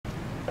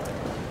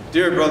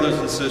Dear brothers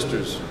and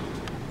sisters,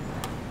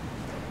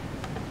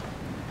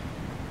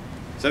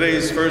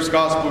 today's first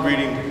gospel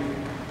reading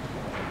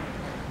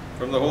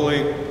from the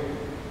Holy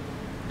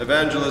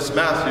Evangelist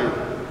Matthew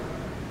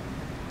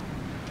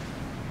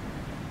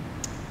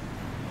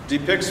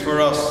depicts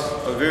for us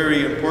a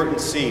very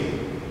important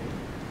scene,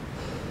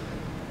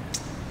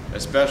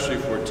 especially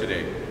for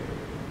today.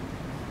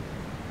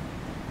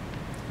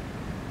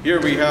 Here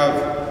we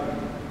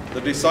have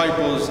the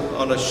disciples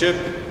on a ship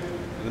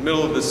in the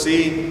middle of the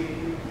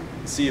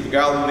Sea of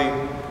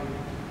Galilee.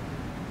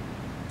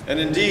 And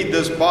indeed,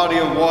 this body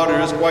of water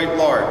is quite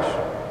large.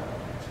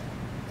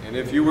 And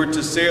if you were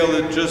to sail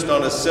it just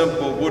on a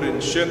simple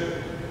wooden ship,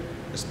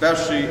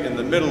 especially in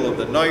the middle of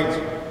the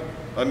night,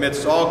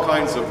 amidst all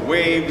kinds of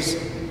waves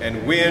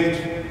and wind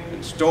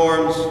and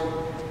storms,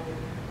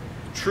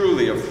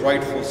 truly a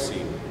frightful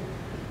scene.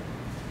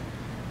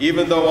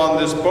 Even though on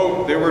this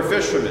boat there were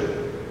fishermen,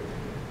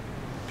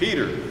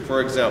 Peter,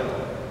 for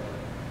example,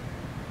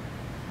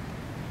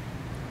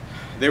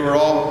 they were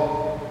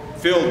all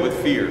filled with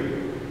fear.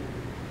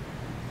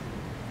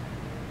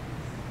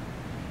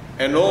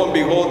 And lo and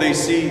behold, they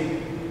see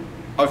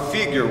a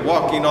figure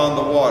walking on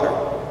the water.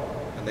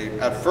 And they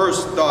at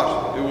first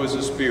thought it was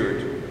a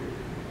spirit.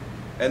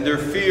 And their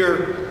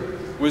fear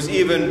was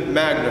even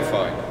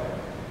magnified.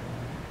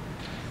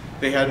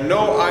 They had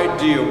no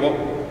idea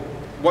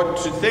what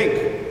to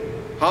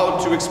think,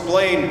 how to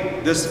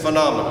explain this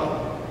phenomenon.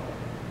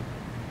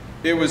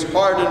 It was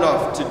hard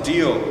enough to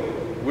deal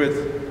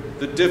with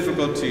the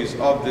difficulties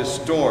of this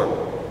storm.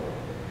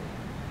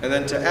 And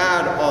then to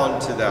add on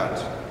to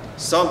that,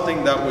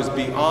 something that was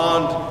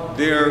beyond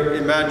their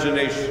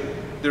imagination,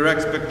 their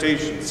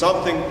expectation,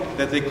 something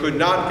that they could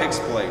not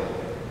explain.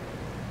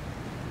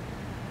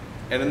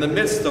 And in the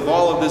midst of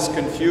all of this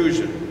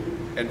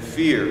confusion and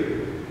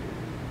fear,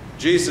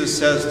 Jesus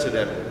says to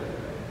them,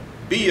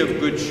 "Be of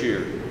good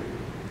cheer.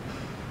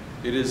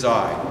 It is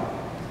I.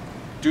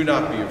 Do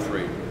not be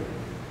afraid."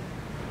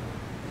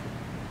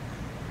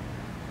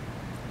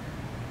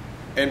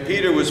 And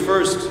Peter was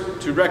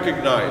first to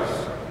recognize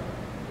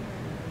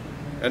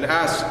and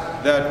ask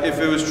that if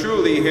it was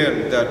truly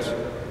him, that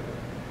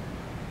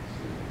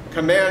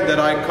command that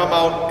I come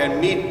out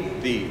and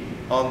meet thee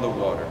on the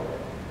water.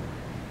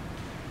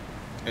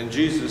 And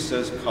Jesus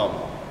says, "Come."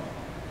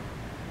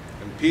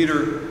 And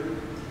Peter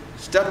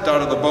stepped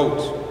out of the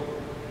boat.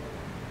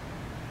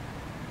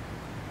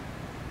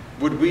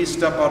 Would we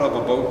step out of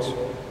a boat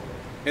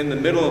in the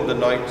middle of the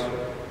night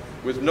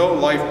with no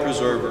life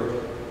preserver,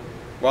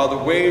 while the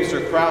waves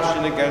are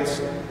crashing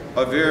against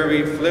a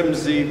very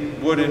flimsy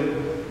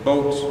wooden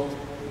boat?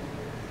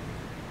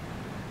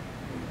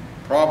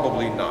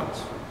 Probably not.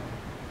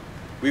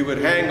 We would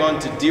hang on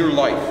to dear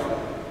life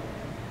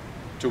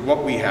to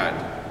what we had,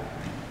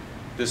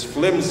 this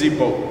flimsy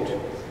boat.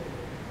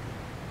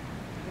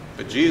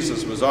 But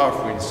Jesus was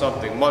offering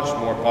something much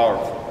more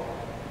powerful.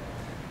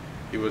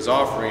 He was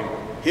offering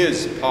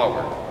his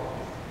power.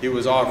 He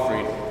was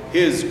offering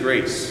his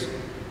grace.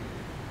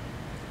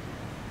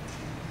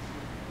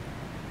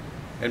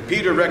 And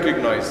Peter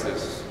recognized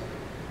this,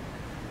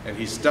 and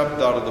he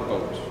stepped out of the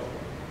boat,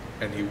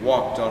 and he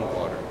walked on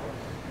water.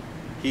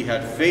 He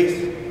had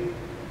faith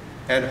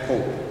and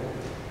hope.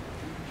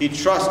 He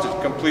trusted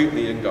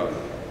completely in God.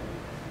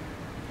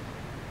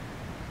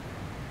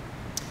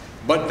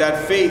 But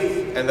that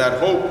faith and that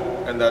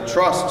hope and that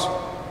trust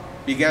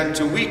began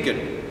to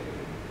weaken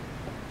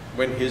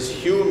when his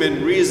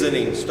human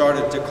reasoning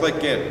started to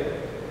click in,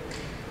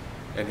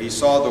 and he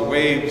saw the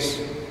waves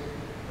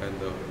and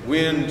the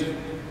wind.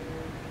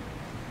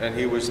 And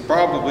he was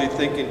probably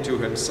thinking to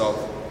himself,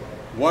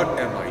 what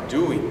am I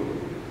doing?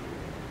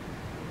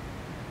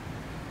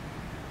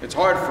 It's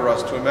hard for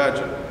us to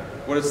imagine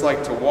what it's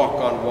like to walk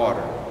on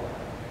water.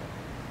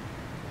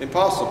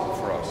 Impossible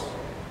for us.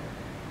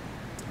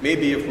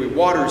 Maybe if we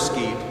water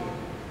skied,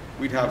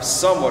 we'd have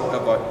somewhat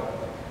of an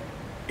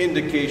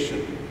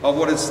indication of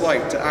what it's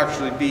like to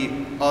actually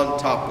be on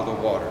top of the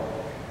water.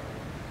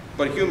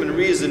 But human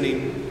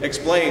reasoning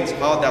explains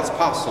how that's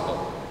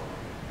possible.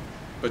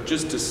 But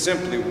just to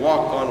simply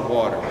walk on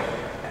water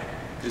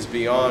is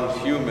beyond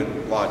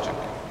human logic,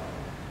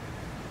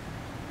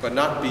 but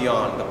not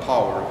beyond the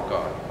power of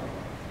God.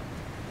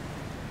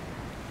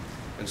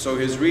 And so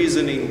his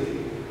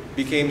reasoning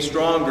became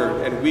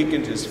stronger and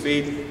weakened his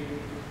faith,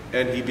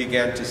 and he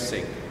began to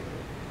sink.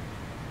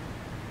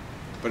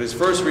 But his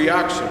first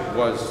reaction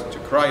was to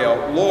cry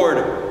out,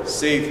 "Lord,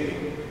 save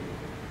me."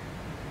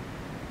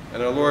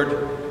 And our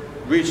Lord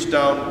reached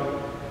down,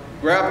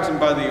 grabbed him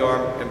by the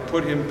arm, and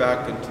put him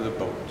back into the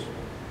boat.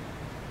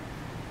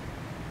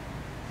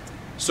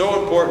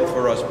 So important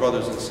for us,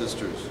 brothers and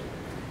sisters,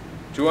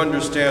 to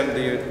understand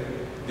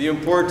the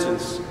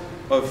importance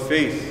of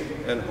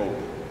faith and hope.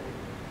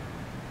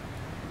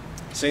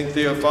 St.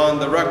 Theophan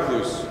the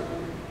Recluse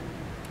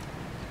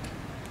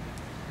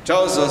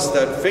tells us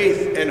that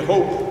faith and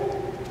hope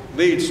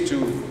leads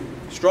to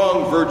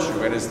strong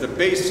virtue and is the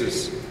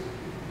basis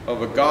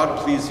of a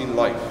God-pleasing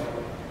life.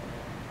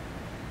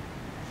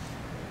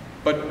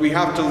 But we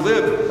have to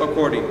live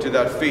according to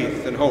that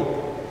faith and hope.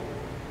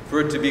 for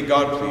it to be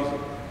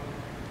God-pleasing.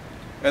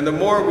 And the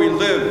more we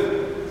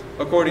live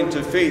according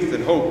to faith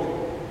and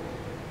hope,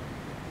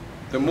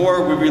 the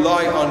more we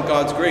rely on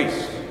God's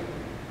grace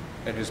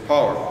and His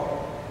power.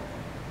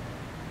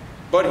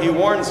 But He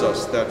warns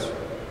us that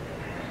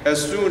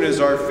as soon as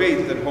our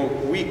faith and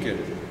hope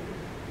weaken,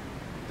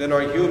 then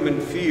our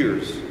human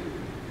fears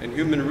and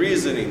human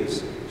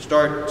reasonings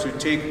start to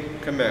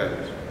take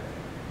command.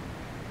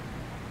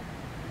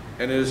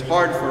 And it is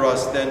hard for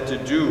us then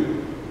to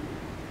do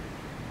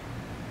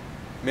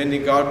many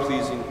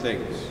God-pleasing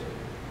things.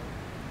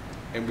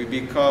 And we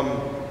become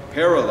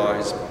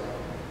paralyzed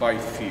by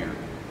fear.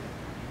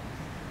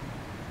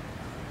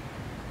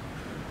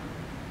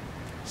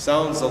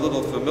 Sounds a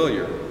little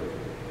familiar,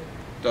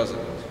 doesn't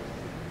it?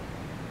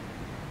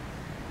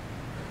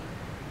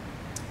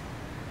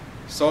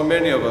 So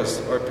many of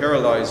us are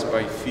paralyzed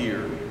by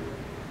fear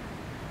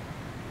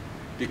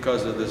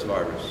because of this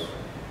virus.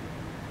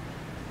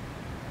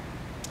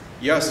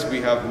 Yes,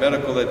 we have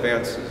medical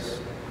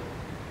advances.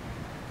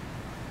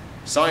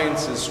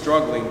 Science is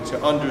struggling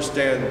to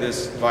understand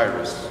this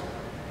virus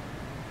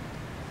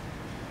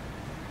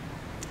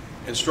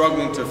and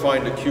struggling to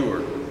find a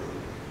cure.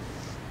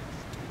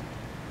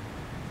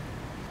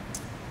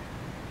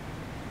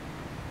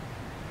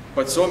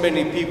 But so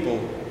many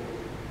people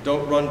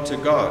don't run to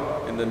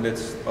God in the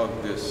midst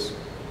of this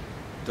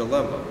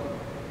dilemma.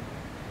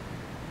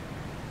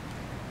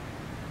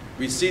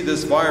 We see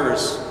this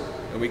virus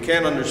and we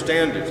can't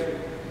understand it.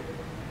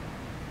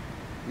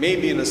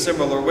 Maybe in a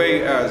similar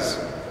way as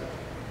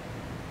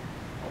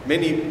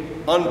many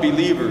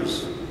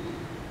unbelievers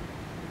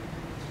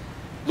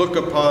look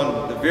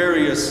upon the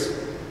various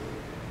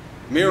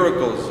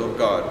miracles of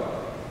God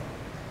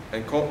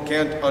and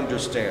can't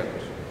understand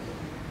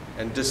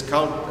and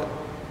discount them.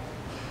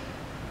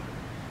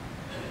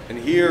 And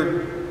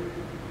here,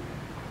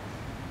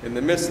 in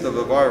the midst of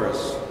a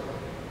virus,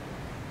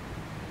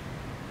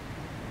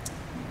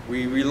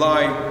 we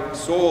rely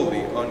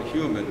solely on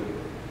human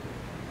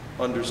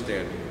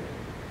understanding.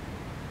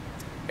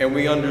 And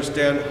we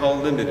understand how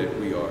limited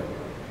we are.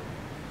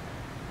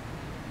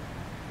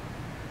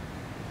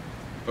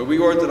 But we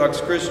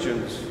Orthodox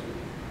Christians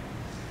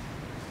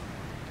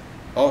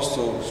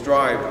also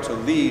strive to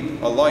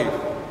lead a life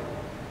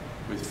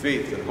with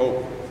faith and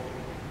hope.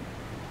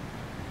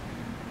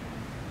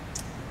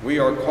 We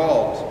are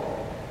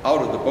called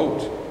out of the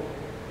boat.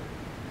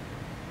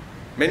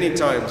 Many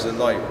times in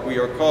life, we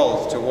are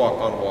called to walk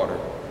on water.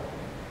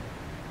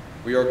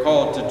 We are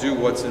called to do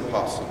what's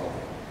impossible.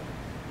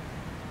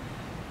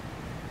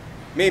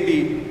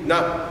 Maybe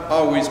not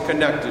always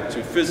connected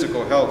to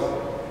physical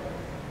health,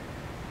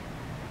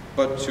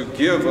 but to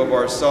give of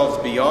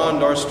ourselves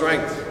beyond our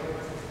strength.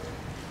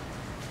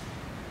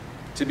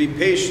 To be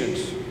patient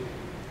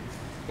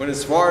when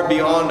it's far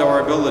beyond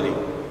our ability.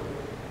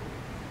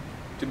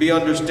 To be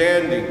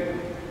understanding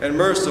and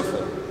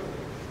merciful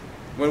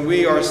when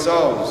we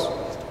ourselves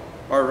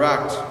are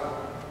racked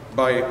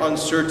by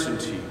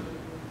uncertainty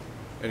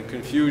and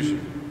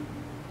confusion.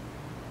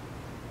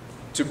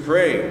 To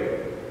pray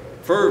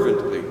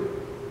fervently,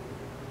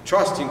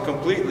 trusting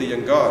completely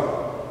in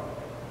God.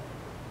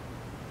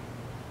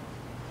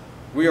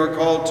 We are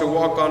called to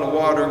walk on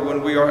water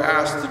when we are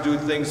asked to do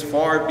things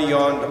far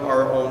beyond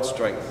our own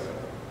strength.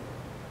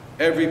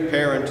 Every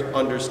parent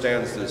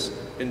understands this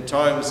in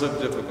times of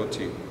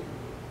difficulty.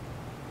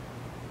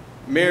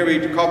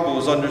 Married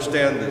couples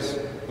understand this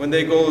when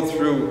they go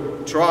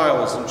through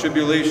trials and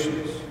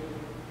tribulations,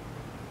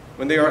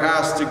 when they are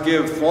asked to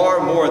give far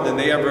more than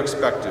they ever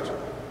expected,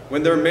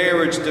 when their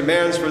marriage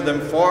demands for them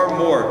far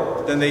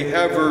more than they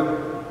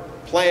ever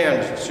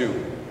planned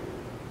to.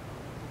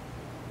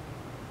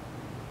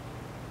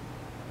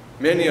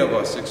 Many of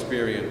us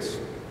experience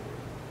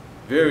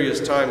various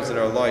times in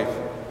our life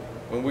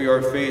when we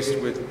are faced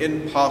with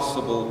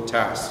impossible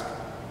tasks.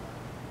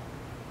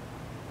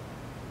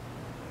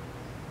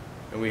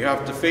 And we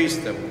have to face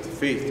them with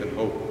faith and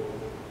hope.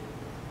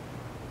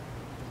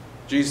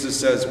 Jesus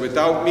says,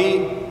 "Without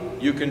me,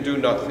 you can do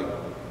nothing."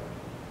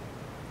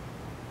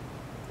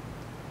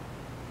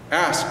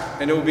 Ask,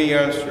 and it will be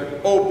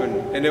answered.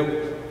 Open, and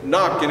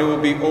knock, and it will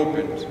be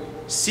opened.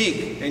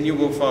 Seek, and you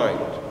will find.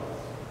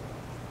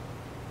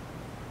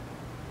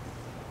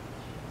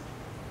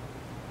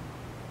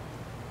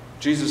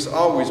 Jesus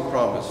always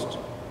promised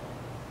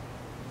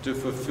to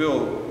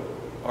fulfill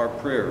our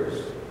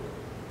prayers,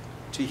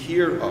 to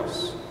hear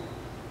us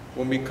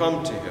when we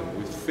come to Him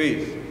with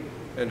faith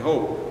and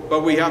hope.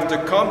 But we have to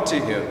come to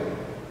Him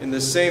in the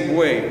same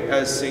way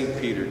as St.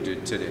 Peter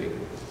did today.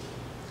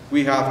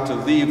 We have to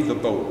leave the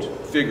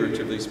boat,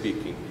 figuratively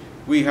speaking.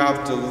 We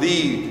have to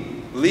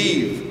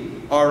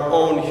leave our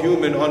own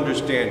human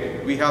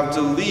understanding. We have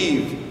to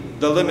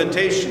leave the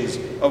limitations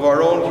of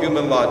our own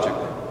human logic.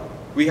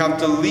 We have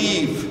to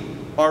leave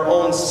our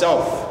own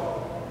self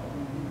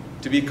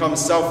to become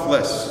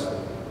selfless.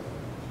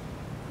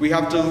 We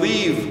have to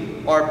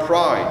leave our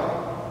pride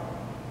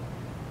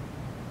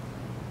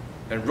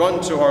and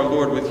run to our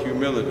Lord with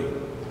humility.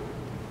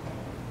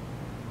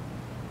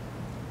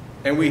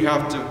 And we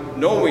have to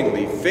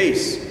knowingly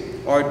face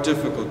our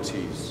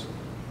difficulties,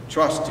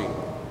 trusting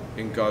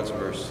in God's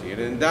mercy.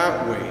 And in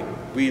that way,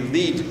 we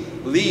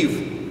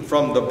leave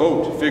from the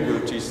boat,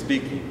 figuratively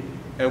speaking,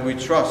 and we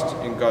trust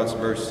in God's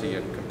mercy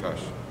and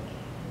compassion.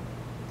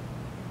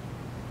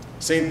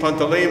 Saint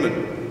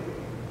Panteleimon,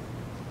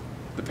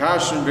 the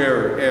passion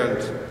bearer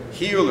and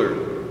healer,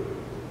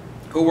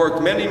 who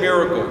worked many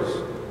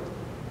miracles,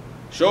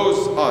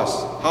 shows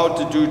us how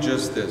to do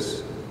just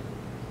this.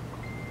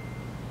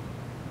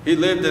 He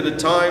lived at a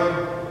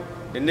time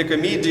in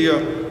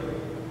Nicomedia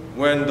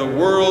when the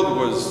world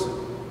was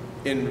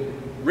in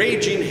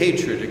raging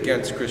hatred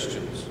against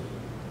Christians.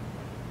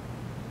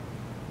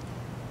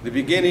 The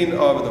beginning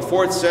of the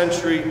 4th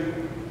century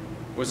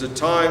was a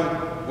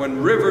time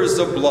when rivers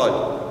of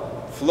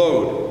blood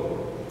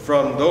flowed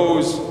from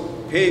those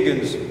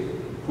pagans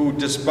who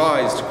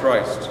despised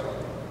Christ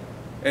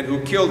and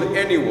who killed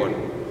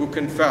anyone who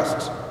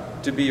confessed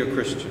to be a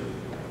Christian.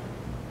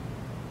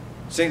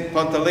 Saint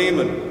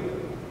Panteleimon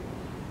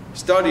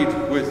studied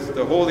with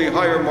the holy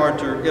higher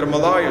martyr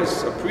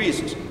Irmalius, a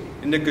priest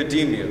in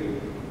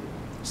Nicomedia,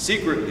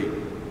 secretly,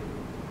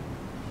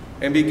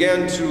 and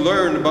began to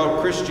learn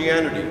about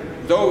Christianity,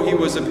 though he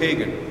was a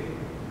pagan.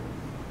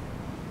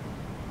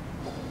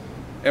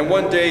 And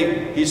one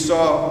day he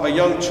saw a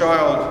young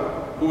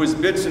child who was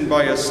bitten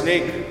by a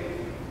snake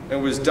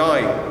and was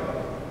dying.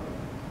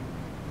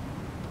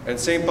 And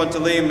Saint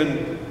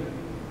Panteleimon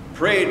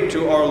prayed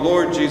to our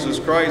Lord Jesus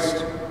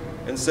Christ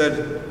and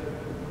said,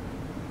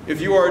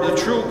 "If you are the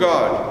true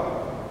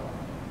God,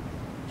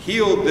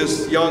 heal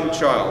this young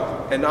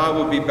child, and I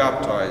will be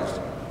baptized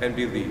and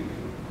believe."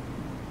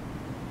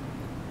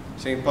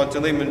 Saint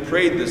Panteleimon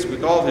prayed this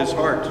with all his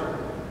heart,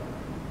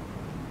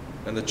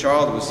 and the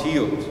child was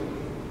healed,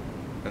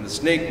 and the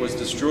snake was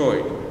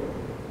destroyed.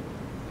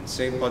 And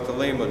Saint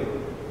Panteleimon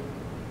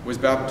was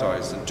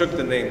baptized and took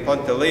the name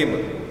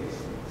Panteleimon.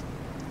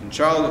 In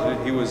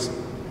childhood he was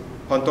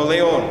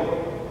Panteleimon,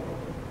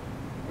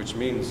 which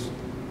means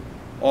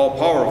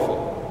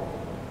all-powerful.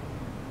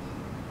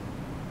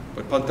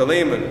 But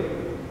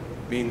Panteleimon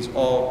means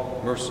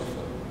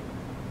all-merciful.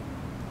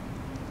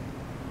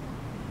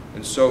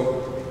 And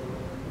so,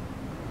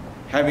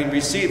 having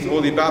received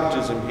holy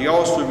baptism, he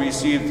also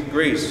received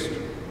grace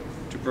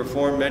to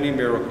perform many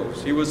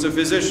miracles. He was a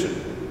physician,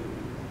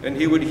 and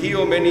he would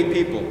heal many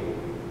people,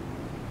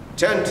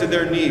 tend to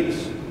their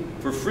needs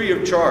for free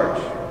of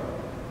charge.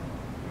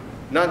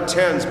 Not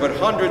tens, but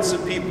hundreds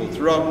of people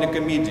throughout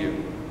Nicomedia.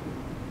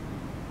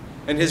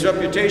 And his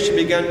reputation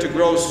began to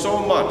grow so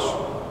much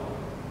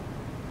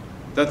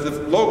that the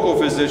local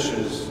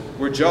physicians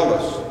were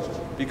jealous,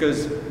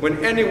 because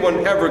when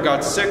anyone ever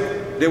got sick,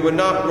 they would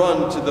not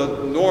run to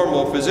the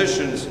normal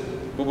physicians,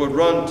 but would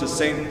run to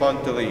Saint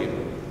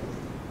Panteleimon.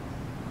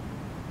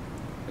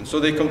 And so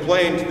they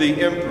complained to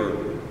the emperor,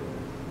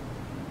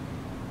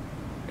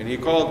 and he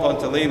called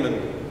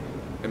Panteleimon,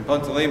 and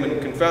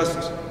Panteleimon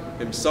confessed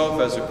himself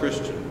as a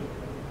Christian.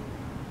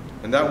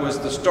 And that was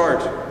the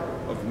start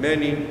of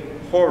many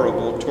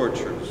horrible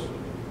tortures.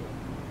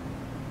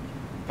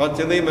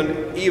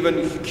 Panteleimon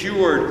even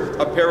cured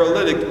a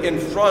paralytic in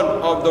front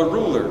of the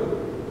ruler.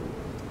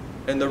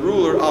 And the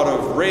ruler, out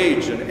of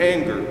rage and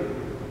anger,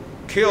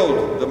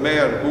 killed the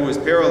man who was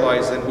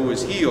paralyzed and who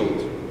was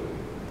healed,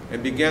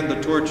 and began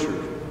the torture.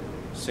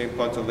 Saint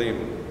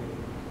Panteleimon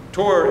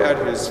tore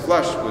at his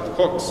flesh with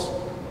hooks,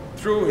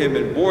 threw him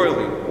in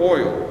boiling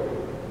oil,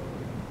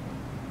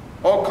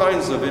 all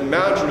kinds of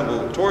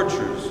imaginable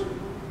tortures.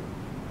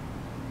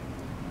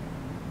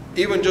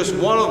 Even just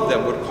one of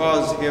them would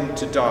cause him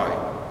to die.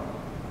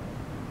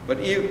 But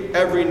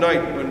every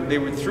night when they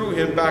threw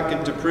him back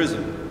into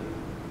prison,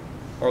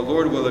 our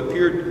Lord would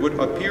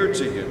appear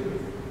to him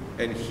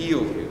and heal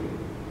him.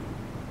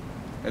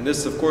 And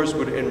this, of course,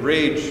 would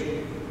enrage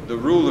the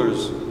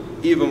rulers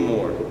even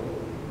more.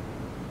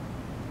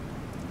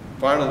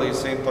 Finally,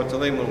 Saint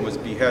Panteleimon was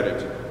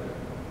beheaded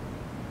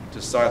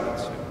to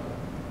silence him.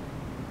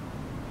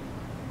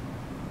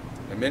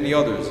 And many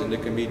others in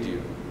Nicomedia.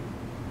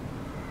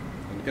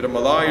 And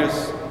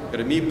Irmalius,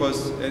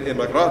 Eremippus, and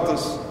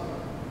Immagratus,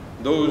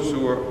 those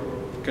who were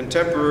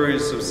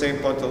contemporaries of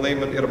Saint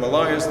Panteleimon.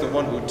 Irmalius, the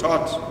one who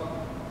taught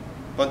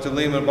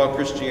Panteleimon about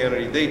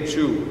Christianity, they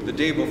too, the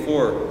day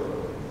before,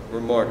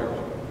 were martyred.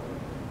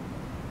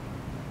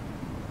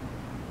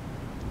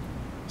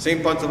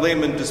 Saint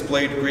Panteleimon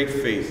displayed great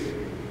faith.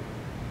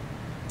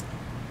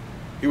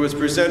 He was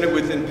presented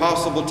with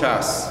impossible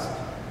tasks.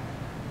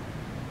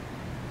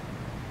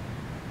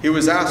 He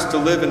was asked to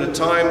live in a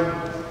time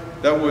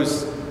that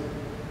was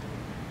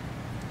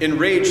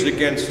enraged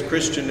against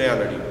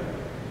Christianity,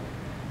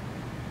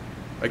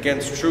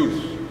 against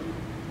truth.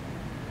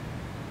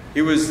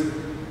 He was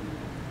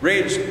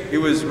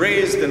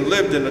raised and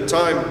lived in a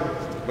time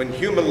when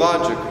human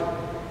logic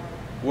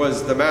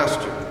was the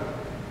master.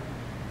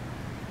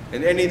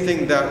 And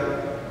anything that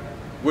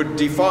would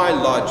defy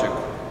logic,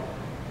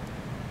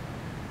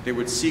 they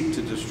would seek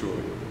to destroy.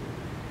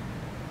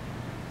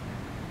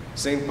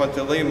 Saint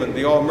Panteleimon,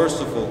 the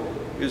All-Merciful,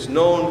 is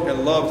known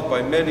and loved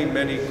by many,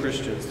 many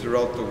Christians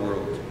throughout the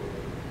world.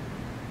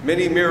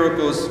 Many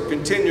miracles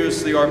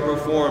continuously are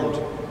performed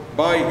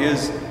by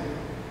his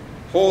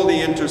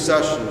holy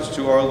intercessions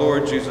to our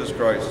Lord Jesus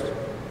Christ.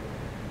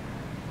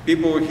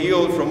 People were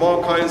healed from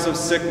all kinds of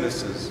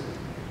sicknesses,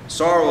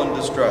 sorrow and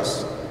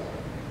distress,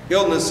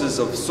 illnesses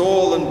of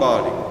soul and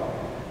body.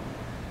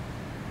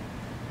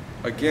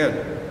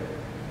 Again,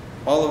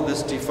 all of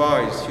this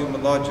defies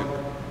human logic.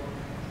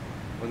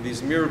 When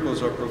these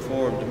miracles are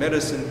performed,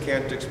 medicine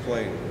can't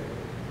explain.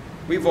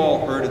 We've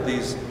all heard of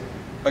these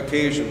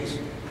occasions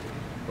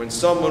when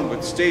someone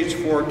with stage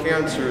 4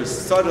 cancer is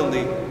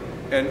suddenly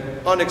and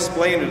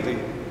unexplainably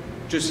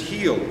just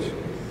healed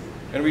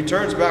and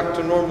returns back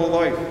to normal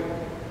life.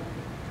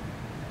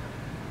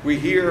 We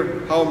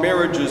hear how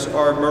marriages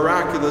are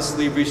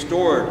miraculously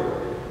restored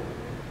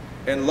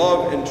and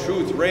love and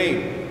truth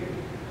reign.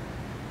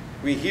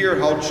 We hear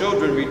how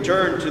children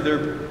return to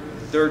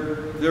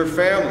their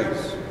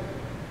families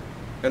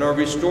and are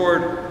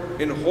restored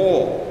in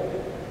whole.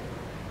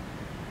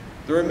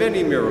 There are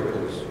many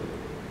miracles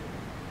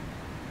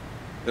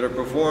that are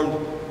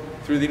performed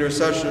through the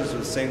intercessions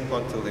of Saint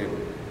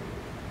Panteleimon.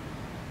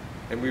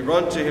 And we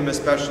run to him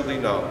especially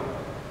now,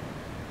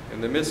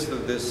 in the midst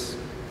of this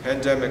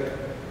pandemic,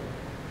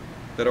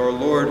 that our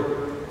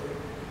Lord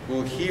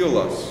will heal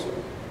us,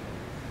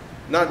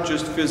 not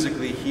just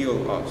physically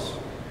heal us,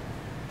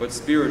 but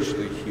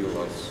spiritually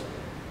heal us,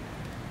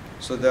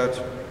 so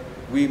that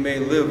we may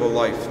live a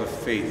life of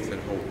faith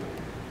and hope,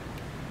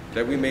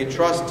 that we may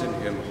trust in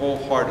him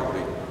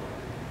wholeheartedly,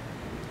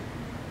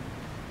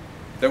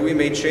 that we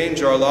may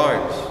change our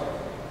lives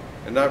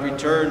and not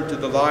return to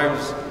the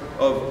lives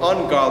of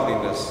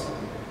ungodliness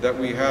that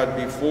we had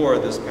before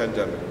this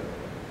pandemic,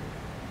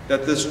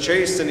 that this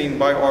chastening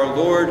by our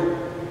Lord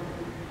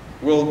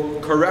will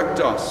correct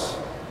us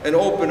and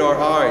open our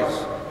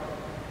eyes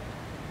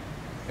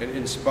and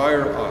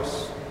inspire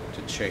us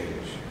to change.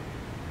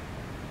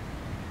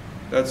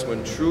 That's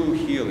when true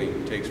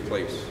healing takes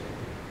place.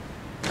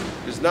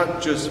 It's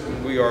not just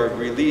when we are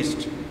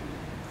released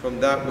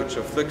from that which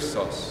afflicts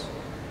us,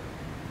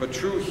 but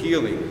true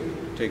healing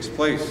takes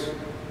place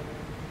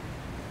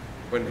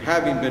when,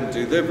 having been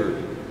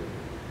delivered,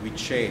 we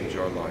change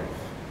our life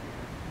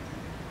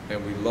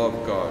and we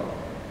love God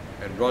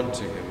and run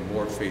to him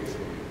more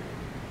faithfully.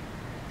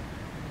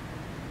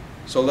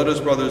 So let us,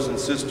 brothers and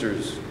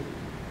sisters,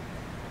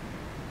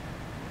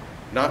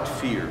 not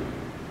fear.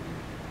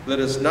 Let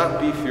us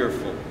not be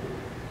fearful.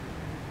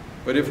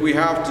 But if we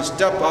have to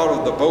step out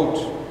of the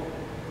boat,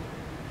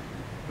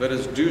 let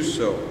us do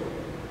so,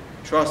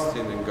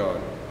 trusting in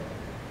God.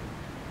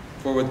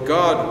 For with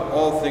God,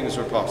 all things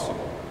are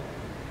possible.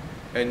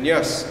 And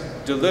yes,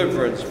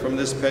 deliverance from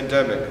this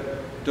pandemic,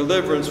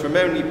 deliverance from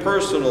any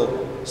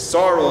personal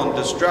sorrow and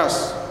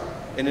distress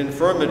and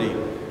infirmity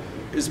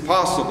is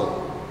possible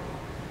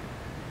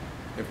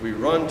if we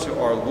run to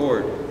our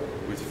Lord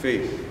with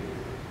faith.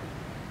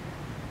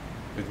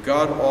 With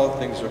God, all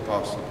things are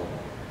possible,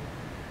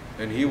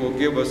 and he will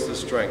give us the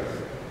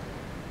strength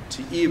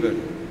to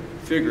even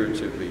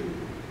figuratively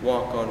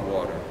walk on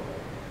water.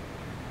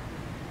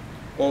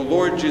 O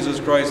Lord Jesus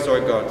Christ,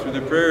 our God, through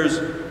the prayers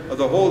of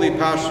the Holy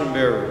Passion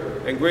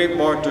Bearer and great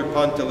Martyr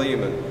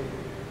Panteleimon,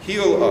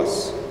 heal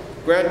us,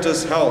 grant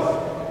us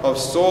health of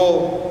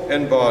soul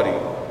and body,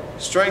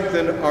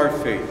 strengthen our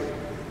faith,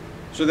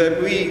 so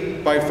that we,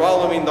 by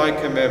following thy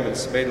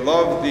commandments, may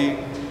love thee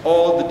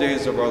all the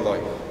days of our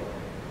life,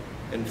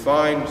 and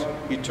find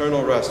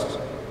eternal rest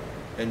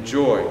and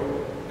joy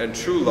and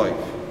true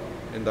life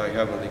in thy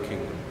heavenly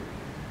kingdom.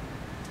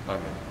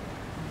 Amen.